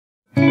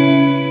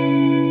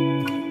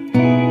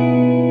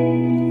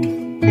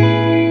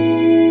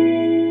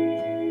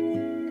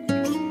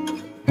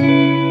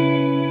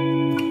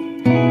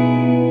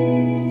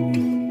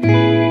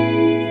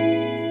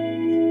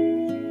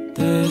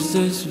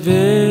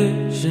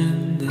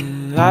vision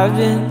that I've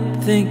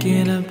been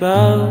thinking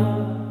about.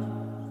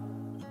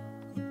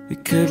 We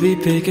could be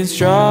picking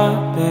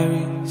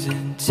strawberries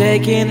and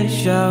taking a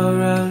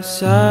shower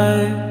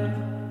outside.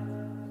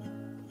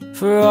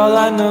 For all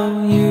I know,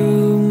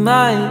 you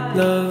might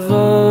love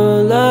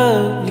all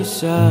of your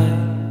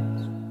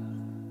sides.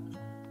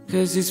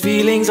 'Cause these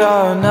feelings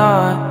are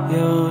not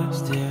yours,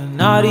 they're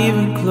not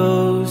even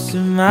close to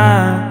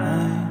mine.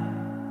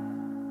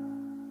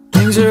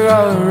 Things are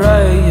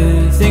alright,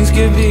 yeah, things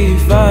could be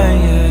fine,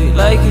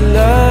 yeah. Like it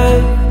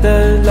like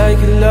that, like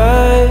it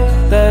like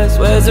that.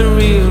 Where's the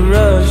real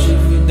rush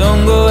if we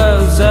don't go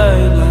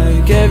outside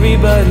like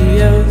everybody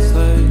else,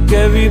 like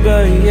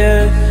everybody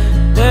else?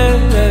 Yeah,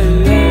 yeah,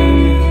 yeah.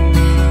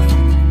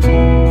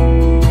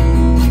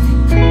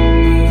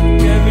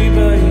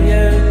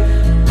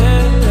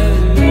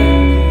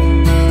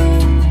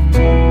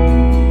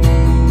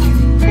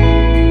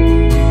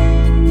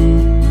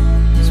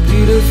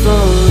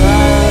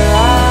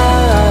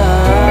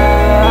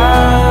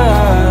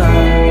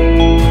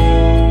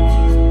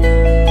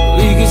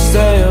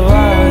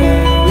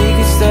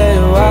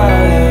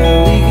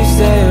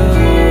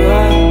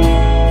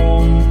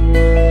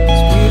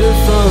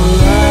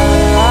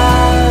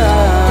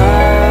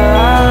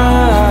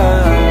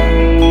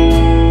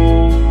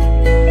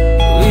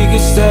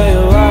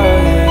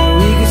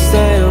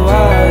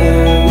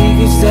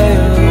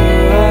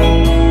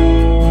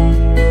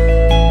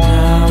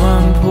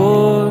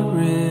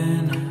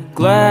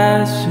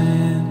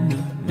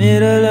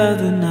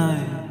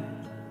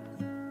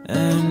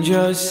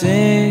 You're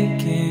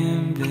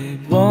sinking,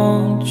 babe,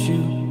 won't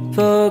you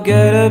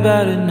forget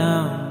about it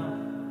now?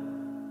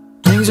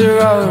 Things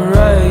are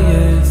alright,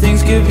 yeah,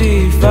 things could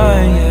be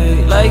fine,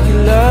 yeah. Like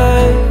it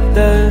like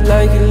that,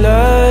 like it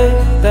like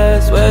that.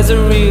 Where's the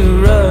real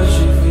rush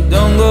if we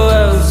don't go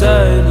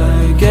outside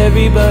like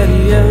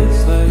everybody else,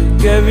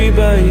 like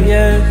everybody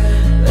else?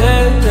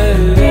 Hey,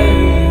 hey,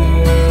 hey.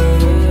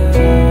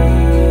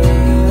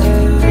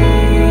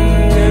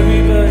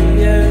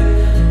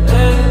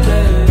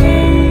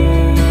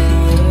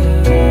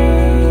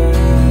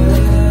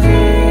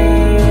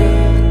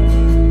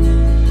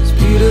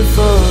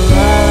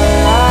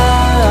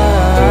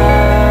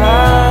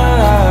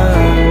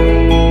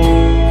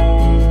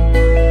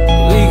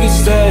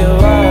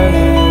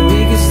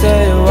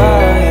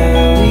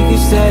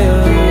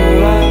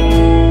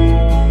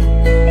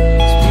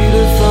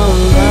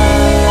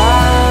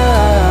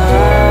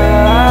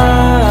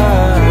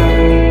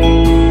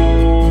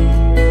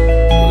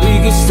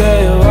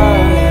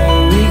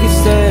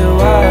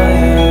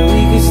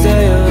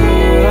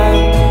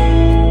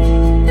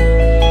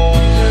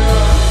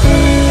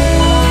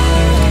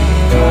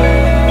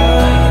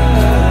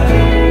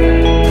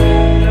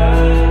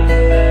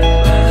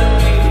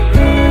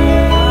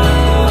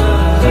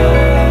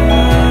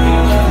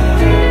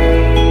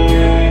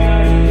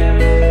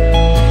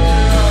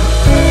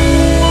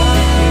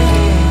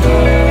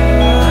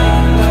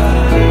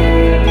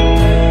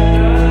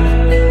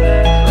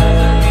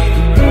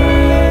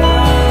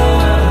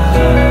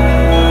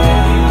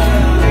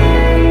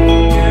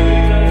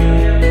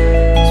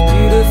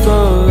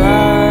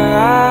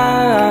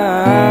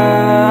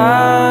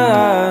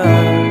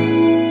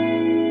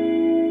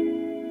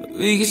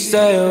 We could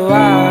stay a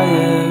while,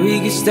 yeah, we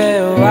could stay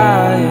a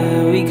while,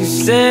 yeah, we could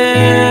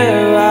stay.